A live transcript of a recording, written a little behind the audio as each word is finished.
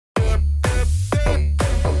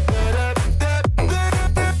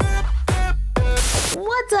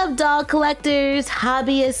up, doll collectors,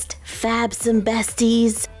 hobbyists, fabs, and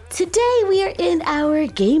besties? Today we are in our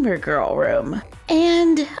gamer girl room,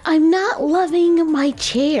 and I'm not loving my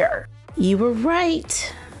chair. You were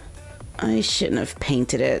right. I shouldn't have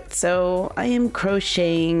painted it, so I am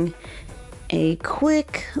crocheting a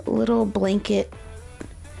quick little blanket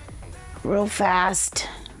real fast.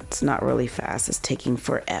 It's not really fast, it's taking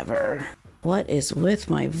forever. What is with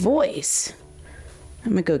my voice?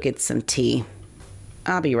 I'm gonna go get some tea.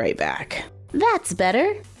 I'll be right back. That's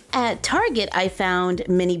better. At Target, I found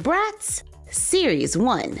Mini Bratz Series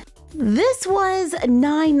 1. This was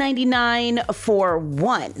 $9.99 for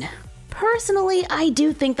one. Personally, I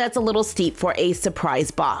do think that's a little steep for a surprise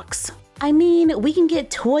box. I mean, we can get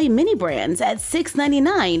toy mini brands at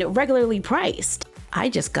 $6.99 regularly priced. I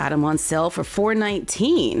just got them on sale for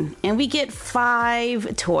 $4.19, and we get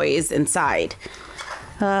 5 toys inside.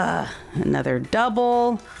 Another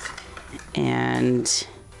double and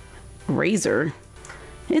razor.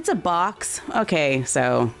 It's a box. Okay,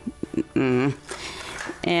 so,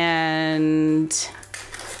 and,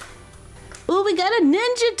 oh, we got a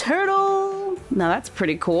Ninja Turtle. Now that's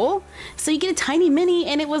pretty cool. So you get a tiny mini,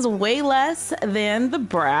 and it was way less than the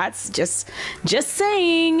Bratz. Just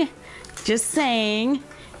saying. Just saying.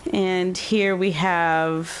 And here we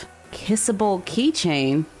have kissable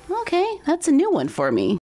keychain. Okay, that's a new one for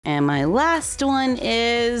me. And my last one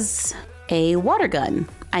is a water gun,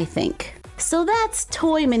 I think. So that's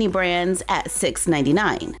toy mini brands at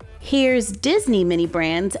 $6.99. Here's Disney mini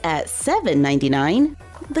brands at $7.99.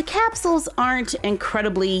 The capsules aren't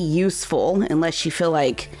incredibly useful unless you feel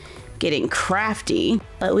like getting crafty,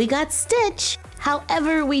 but we got Stitch.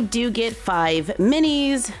 However, we do get 5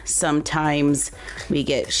 minis. Sometimes we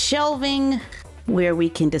get shelving where we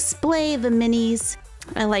can display the minis.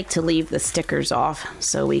 I like to leave the stickers off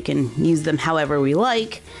so we can use them however we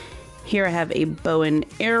like. Here I have a bow and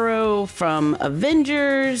arrow from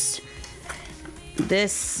Avengers.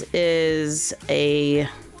 This is a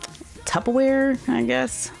Tupperware, I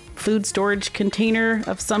guess, food storage container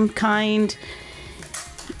of some kind.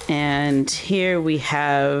 And here we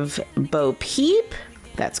have Bo Peep.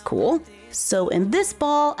 That's cool. So in this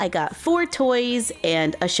ball, I got 4 toys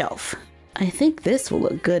and a shelf. I think this will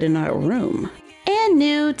look good in our room. And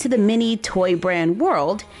new to the mini toy brand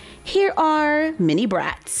world, here are Mini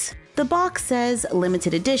Bratz. The box says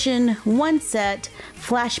limited edition, 1 set,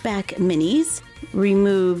 flashback minis.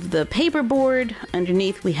 Remove the paperboard.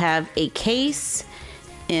 Underneath we have a case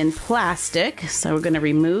in plastic, so we're gonna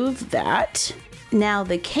remove that. Now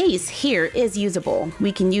the case here is usable.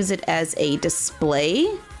 We can use it as a display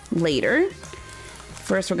later.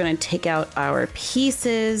 First we're gonna take out our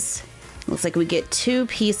pieces. Looks like we get 2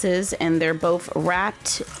 pieces and they're both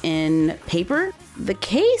wrapped in paper. The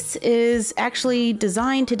case is actually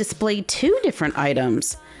designed to display 2 different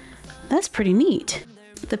items. That's pretty neat.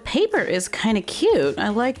 The paper is kind of cute. I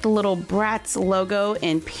like the little Bratz logo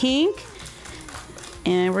in pink.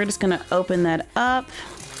 And we're just gonna open that up.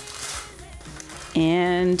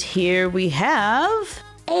 And here we have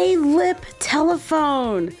a lip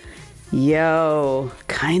telephone. Yo,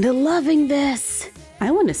 kind of loving this.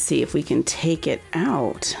 I want to see if we can take it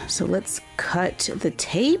out. So let's cut the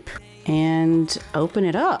tape and open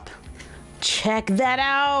it up. Check that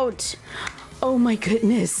out. Oh my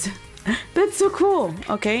goodness. That's so cool.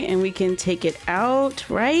 Okay, and we can take it out,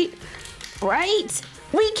 right? Right?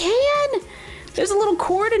 We can! There's a little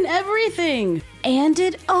cord and everything. And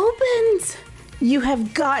it opens. You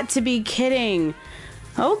have got to be kidding.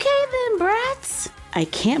 Okay then, Bratz. I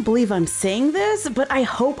can't believe I'm saying this, but I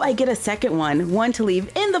hope I get a second one. One to leave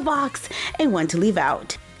in the box and one to leave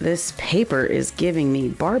out. This paper is giving me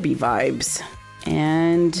Barbie vibes.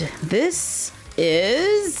 And this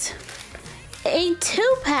is a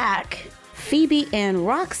 2-pack. Phoebe and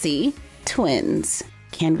Roxy, twins.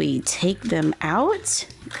 Can we take them out?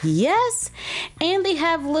 Yes. And they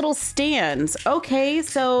have little stands. Okay,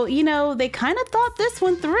 so, you know, they kind of thought this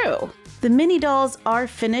one through. The mini dolls are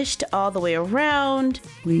finished all the way around.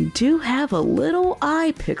 We do have a little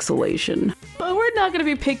eye pixelation, but we're not gonna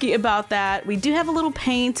be picky about that. We do have a little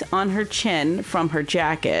paint on her chin from her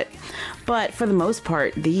jacket, but for the most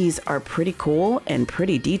part, these are pretty cool and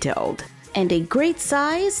pretty detailed. And a great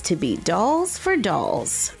size to be dolls for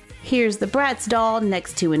dolls. Here's the Bratz doll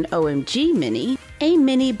next to an OMG mini, a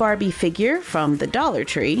mini Barbie figure from the Dollar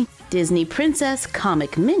Tree, Disney Princess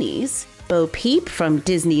comic minis, Bo Peep from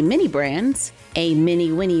Disney Mini Brands, a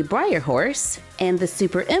Mini Winnie Briar Horse, and the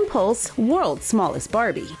Super Impulse World's Smallest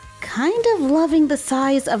Barbie. Kind of loving the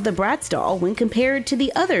size of the Bratz doll when compared to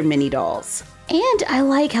the other mini dolls. And I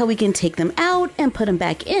like how we can take them out and put them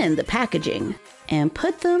back in the packaging and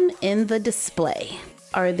put them in the display.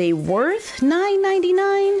 Are they worth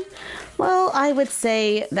 $9.99? Well, I would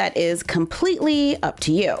say that is completely up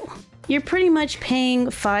to you. You're pretty much paying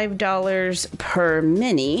 $5 per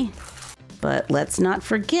mini, but let's not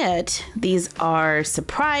forget, these are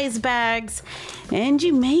surprise bags, and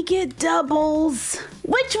you may get doubles,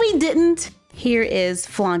 which we didn't. Here is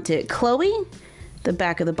Flaunt It Chloe. The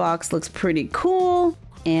back of the box looks pretty cool.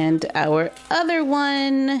 And our other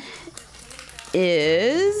one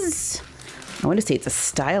is, I want to say it's a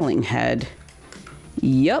styling head.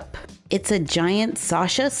 Yup, it's a giant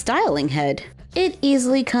Sasha styling head. It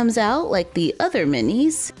easily comes out like the other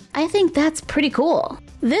minis. I think that's pretty cool.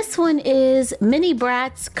 This one is Mini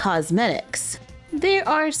Bratz Cosmetics. There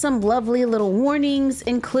are some lovely little warnings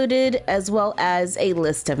included, as well as a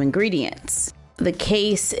list of ingredients. The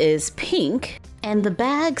case is pink and the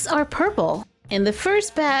bags are purple. In the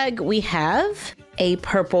first bag, we have a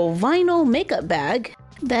purple vinyl makeup bag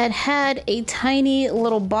that had a tiny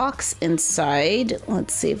little box inside.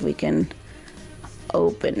 Let's see if we can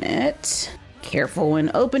open it. Careful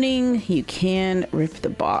when opening, you can rip the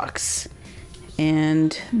box.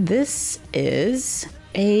 And this is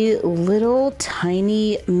a little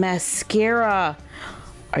tiny mascara.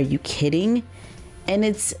 Are you kidding? And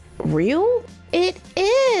it's real? It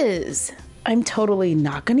is! I'm totally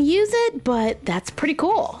not gonna use it, but that's pretty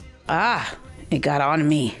cool. Ah, it got on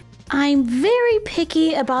me. I'm very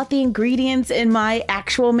picky about the ingredients in my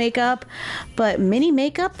actual makeup, but mini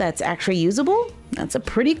makeup that's actually usable, that's a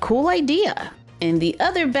pretty cool idea. In the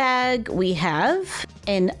other bag, we have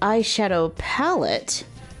an eyeshadow palette,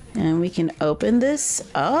 and we can open this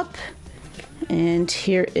up. And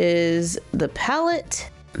here is the palette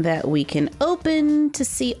that we can open to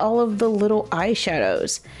see all of the little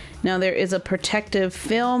eyeshadows. Now there is a protective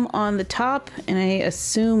film on the top, and I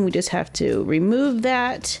assume we just have to remove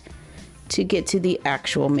that to get to the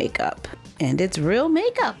actual makeup. And it's real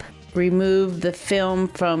makeup. Remove the film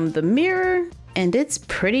from the mirror, and it's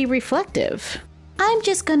pretty reflective. I'm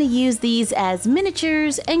just gonna use these as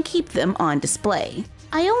miniatures and keep them on display.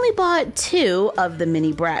 I only bought 2 of the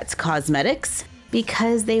Mini Bratz cosmetics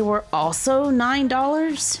because they were also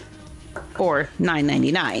 $9 or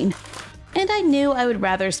 $9.99. And I knew I would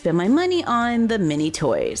rather spend my money on the mini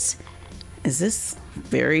toys. Is this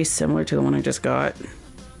very similar to the one I just got?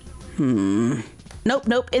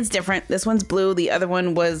 Nope, it's different. This one's blue, the other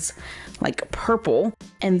one was like purple.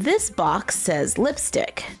 And this box says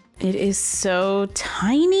lipstick. It is so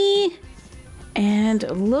tiny. And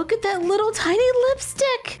look at that little tiny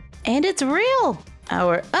lipstick. And it's real.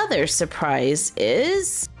 Our other surprise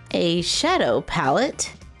is a shadow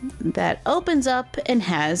palette that opens up and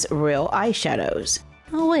has real eyeshadows.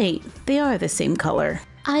 Oh wait, they are the same color.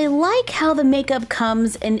 I like how the makeup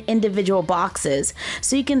comes in individual boxes,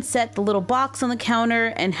 so you can set the little box on the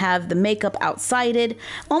counter and have the makeup outside it,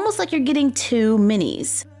 almost like you're getting 2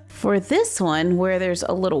 minis. For this one, where there's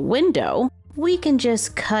a little window, we can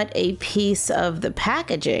just cut a piece of the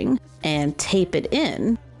packaging and tape it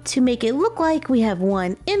in to make it look like we have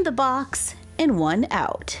one in the box and one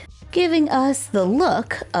out, giving us the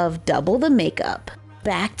look of double the makeup.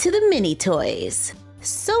 Back to the mini toys.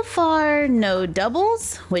 So far, no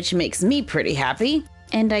doubles, which makes me pretty happy.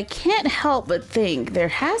 And I can't help but think there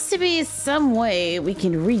has to be some way we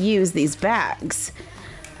can reuse these bags.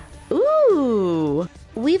 Ooh,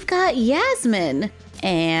 we've got Yasmin.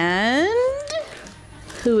 And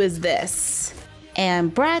who is this?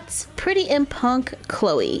 And Bratz Pretty and Punk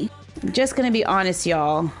Chloe. Just gonna be honest,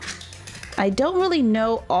 y'all. I don't really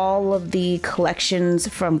know all of the collections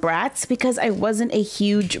from Bratz because I wasn't a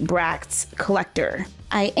huge Bratz collector.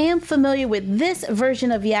 I am familiar with this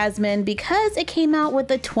version of Yasmin because it came out with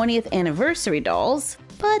the 20th anniversary dolls,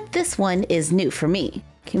 but this one is new for me.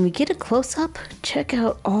 Can we get a close-up? Check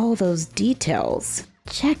out all those details.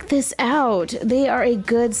 Check this out. They are a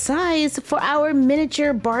good size for our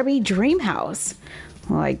miniature Barbie dream house.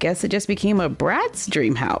 Well, I guess it just became a Bratz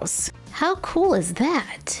dream house. How cool is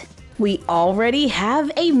that? We already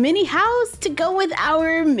have a mini house to go with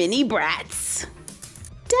our mini Bratz.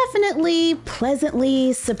 Definitely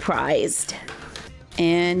pleasantly surprised.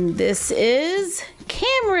 And this is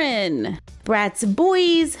Cameron. Bratz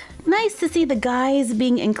boys. Nice to see the guys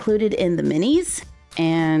being included in the minis.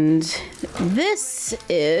 And this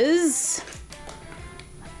is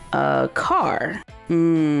a car.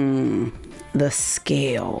 The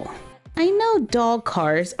scale. I know doll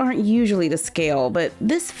cars aren't usually to scale, but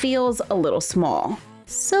this feels a little small.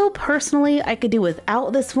 So personally, I could do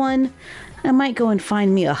without this one. I might go and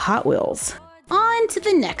find me a Hot Wheels. On to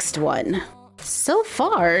the next one. So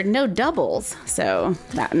far, no doubles, so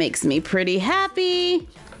that makes me pretty happy.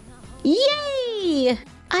 Yay!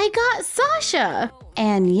 I got Sasha!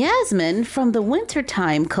 and Yasmin from the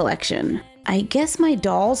Wintertime collection. I guess my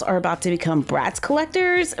dolls are about to become Bratz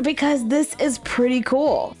collectors because this is pretty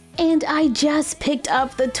cool. And I just picked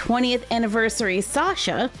up the 20th anniversary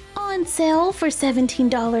Sasha on sale for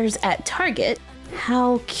 $17 at Target.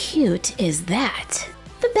 How cute is that?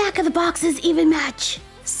 The back of the boxes even match.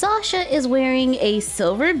 Sasha is wearing a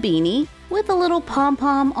silver beanie with a little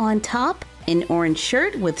pom-pom on top, an orange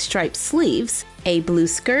shirt with striped sleeves, a blue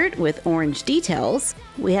skirt with orange details.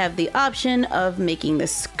 We have the option of making the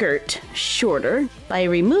skirt shorter by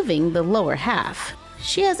removing the lower half.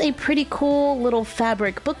 She has a pretty cool little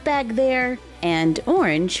fabric book bag there, and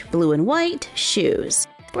orange, blue, and white shoes.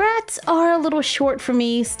 Bratz are a little short for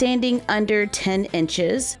me, standing under 10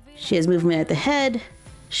 inches. She has movement at the head,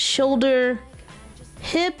 shoulder,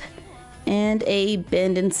 hip, and a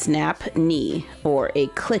bend and snap knee, or a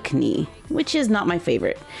click knee, which is not my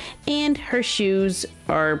favorite. And her shoes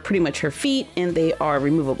are pretty much her feet, and they are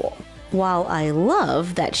removable. While I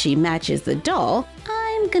love that she matches the doll,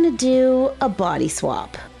 I'm gonna do a body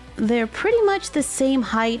swap. They're pretty much the same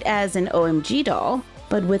height as an OMG doll,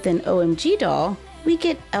 but with an OMG doll, we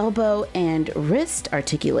get elbow and wrist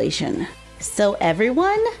articulation. So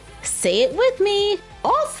everyone, say it with me,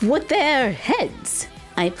 off with their heads.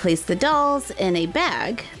 I place the dolls in a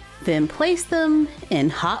bag, then place them in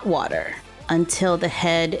hot water until the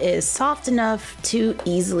head is soft enough to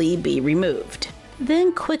easily be removed.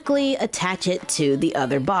 Then quickly attach it to the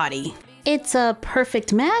other body. It's a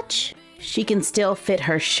perfect match. She can still fit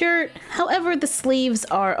her shirt, however the sleeves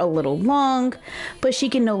are a little long, but she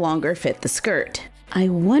can no longer fit the skirt. I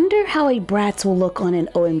wonder how a Bratz will look on an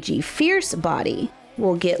OMG Fierce body.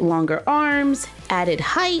 We'll get longer arms, added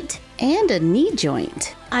height, and a knee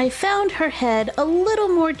joint. I found her head a little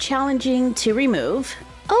more challenging to remove.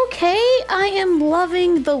 Okay, I am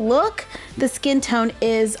loving the look. The skin tone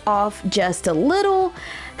is off just a little.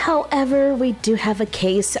 However, we do have a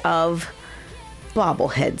case of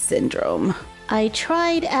bobblehead syndrome. I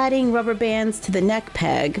tried adding rubber bands to the neck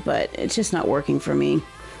peg, but it's just not working for me.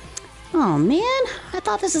 Oh man, I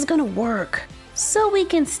thought this was gonna work. So we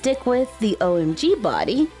can stick with the OMG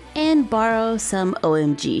body and borrow some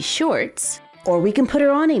OMG shorts, or we can put her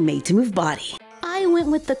on a made-to-move body. I went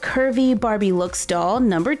with the curvy Barbie Looks doll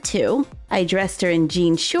number 2. I dressed her in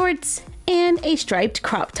jean shorts and a striped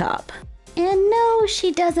crop top. And no,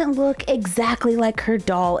 she doesn't look exactly like her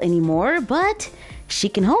doll anymore, but she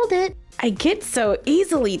can hold it. I get so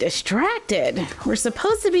easily distracted. We're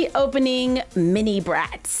supposed to be opening Mini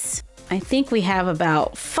Bratz. I think we have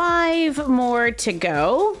about 5 more to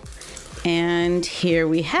go. And here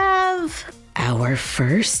we have our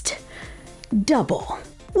first double.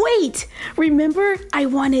 Wait, remember I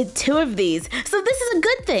wanted 2 of these, so this is a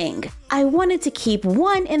good thing. I wanted to keep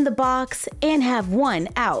 1 in the box and have 1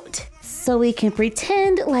 out, so we can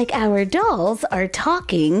pretend like our dolls are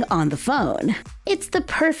talking on the phone. It's the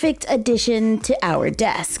perfect addition to our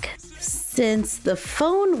desk. Since the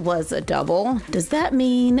phone was a double, does that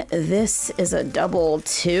mean this is a double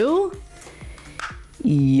too?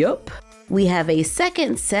 Yup. We have a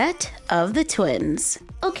second set of the twins.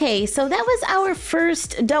 Okay, so that was our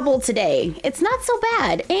first double today. It's not so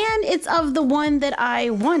bad, and it's of the one that I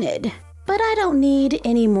wanted. But I don't need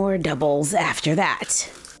any more doubles after that.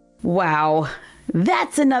 Wow,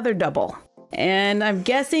 that's another double. And I'm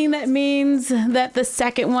guessing that means that the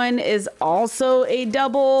second one is also a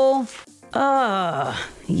double.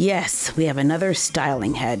 Yes, we have another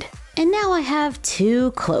styling head. And now I have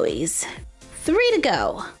 2 Chloes. 3 to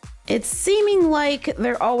go. It's seeming like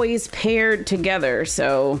they're always paired together,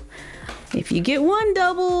 so if you get 1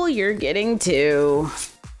 double, you're getting 2.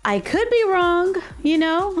 I could be wrong, you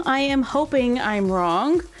know, I am hoping I'm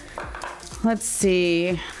wrong. Let's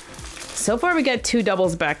see. So far we got 2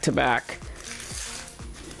 doubles back to back.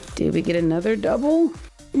 Did we get another double?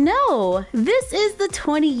 No, this is the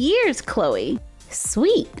 20 years Chloe.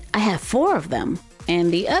 Sweet, I have 4 of them.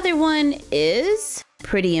 And the other one is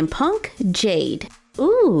Pretty and Punk Jade.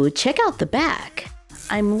 Ooh, check out the back.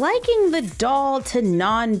 I'm liking the doll to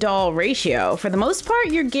non-doll ratio. For the most part,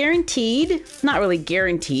 you're guaranteed, not really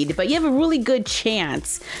guaranteed, but you have a really good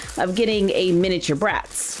chance of getting a miniature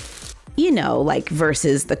Bratz. You know, like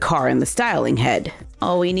versus the car and the styling head.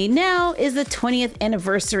 All we need now is the 20th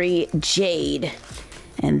anniversary Jade.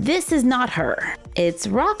 And this is not her. It's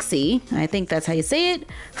Roxy, I think that's how you say it,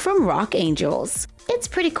 from Rock Angels. It's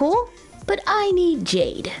pretty cool, but I need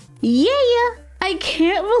Jade. Yeah! I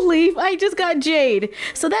can't believe I just got Jade.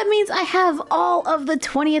 So that means I have all of the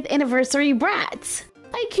 20th anniversary Bratz.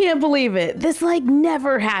 I can't believe it. This like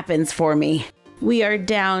never happens for me. We are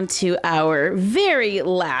down to our very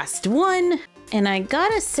last one. And I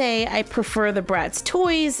gotta say, I prefer the Bratz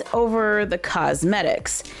toys over the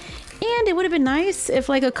cosmetics. And it would have been nice if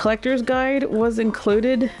like a collector's guide was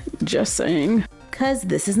included, just saying. Cause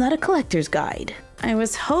this is not a collector's guide. I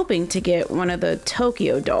was hoping to get one of the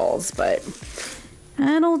Tokyo dolls, but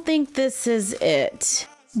I don't think this is it.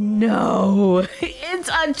 No, it's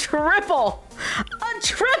a triple! A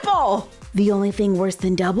triple! The only thing worse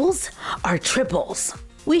than doubles are triples.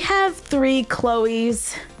 We have 3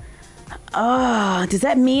 Chloes. Does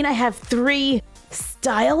that mean I have 3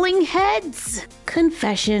 styling heads?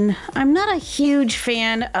 Confession, I'm not a huge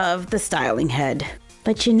fan of the styling head.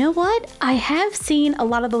 But you know what? I have seen a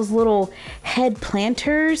lot of those little head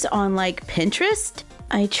planters on like Pinterest.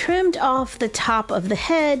 I trimmed off the top of the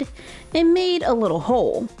head and made a little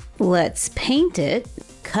hole. Let's paint it.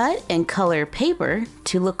 Cut and color paper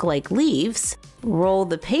to look like leaves. Roll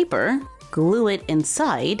the paper, glue it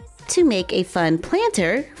inside to make a fun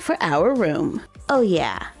planter for our room. Oh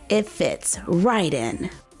yeah, it fits right in.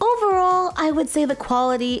 Overall, I would say the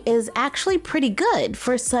quality is actually pretty good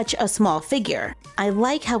for such a small figure. I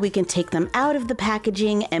like how we can take them out of the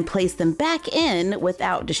packaging and place them back in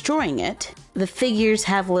without destroying it. The figures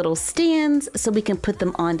have little stands so we can put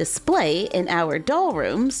them on display in our doll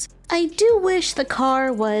rooms. I do wish the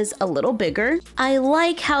car was a little bigger. I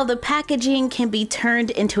like how the packaging can be turned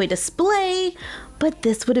into a display, but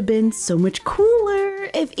this would have been so much cooler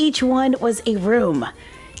if each one was a room.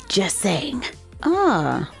 Just saying.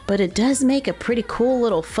 But it does make a pretty cool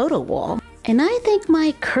little photo wall. And I think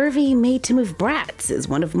my curvy made-to-move Bratz is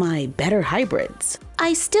one of my better hybrids.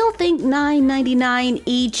 I still think $9.99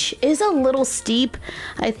 each is a little steep.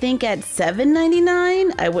 I think at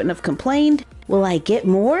 $7.99 I wouldn't have complained. Will I get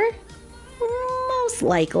more? Most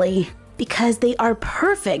likely, because they are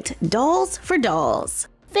perfect dolls for dolls.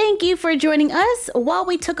 Thank you for joining us while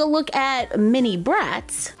we took a look at Mini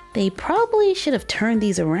Bratz. They probably should have turned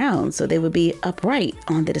these around so they would be upright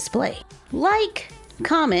on the display. Like,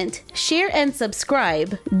 comment, share, and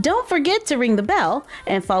subscribe. Don't forget to ring the bell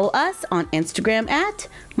and follow us on Instagram at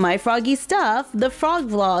MyFroggyStuff, the Frog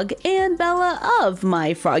Vlog, and Bella of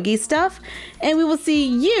MyFroggyStuff. And we will see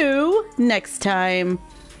you next time.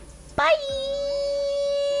 Bye!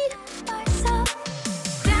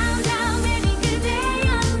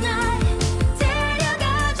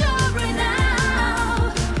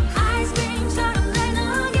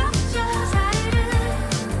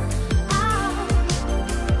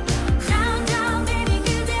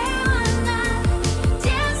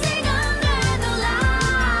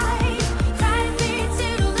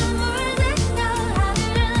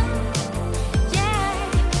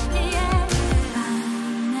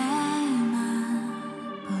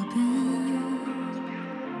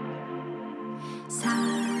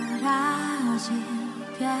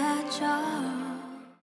 사라지겠죠.